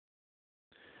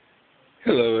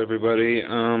Hello, everybody.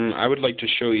 I would like to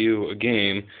show you a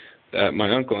game that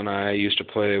my uncle and I used to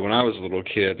play when I was a little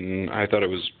kid, and I thought it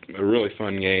was a really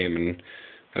fun game, and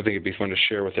I think it'd be fun to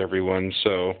share with everyone.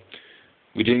 So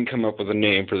we didn't come up with a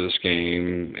name for this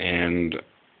game, and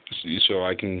so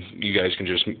you guys can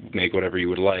just make whatever you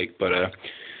would like. But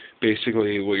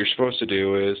basically, what you're supposed to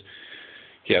do is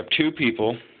you have two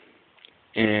people,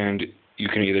 and you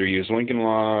can either use Lincoln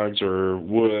logs or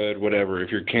wood, whatever.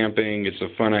 If you're camping, it's a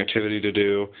fun activity to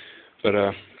do. But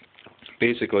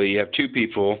basically, you have two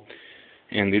people,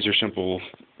 and these are simple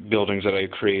buildings that I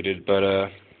created, but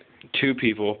two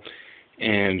people,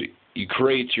 and you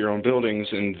create your own buildings,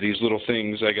 and these little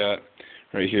things I got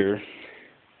right here,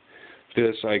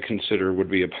 this I consider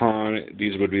would be a pawn.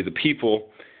 These would be the people,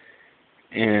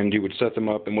 and you would set them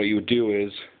up, and what you would do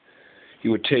is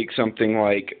you would take something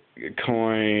like a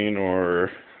coin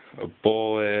or a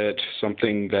bullet,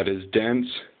 something that is dense,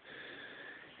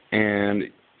 and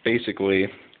basically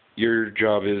your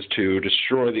job is to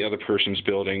destroy the other person's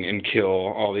building and kill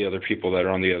all the other people that are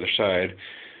on the other side,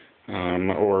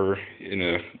 or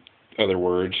in other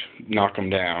words, knock them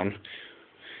down.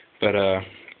 But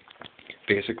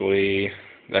basically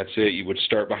that's it. You would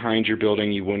start behind your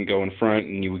building, you wouldn't go in front,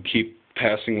 and you would keep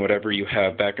passing whatever you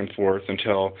have back and forth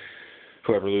until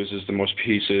whoever loses the most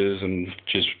pieces and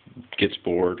just gets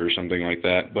bored or something like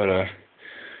that. But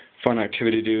fun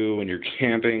activity to do when you're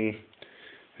camping,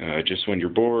 just when you're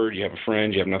bored, you have a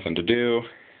friend, you have nothing to do,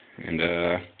 and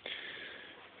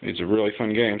it's a really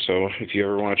fun game. So if you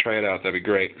ever want to try it out, that'd be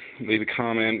great. Leave a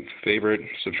comment, favorite,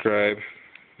 subscribe.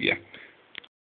 Yeah.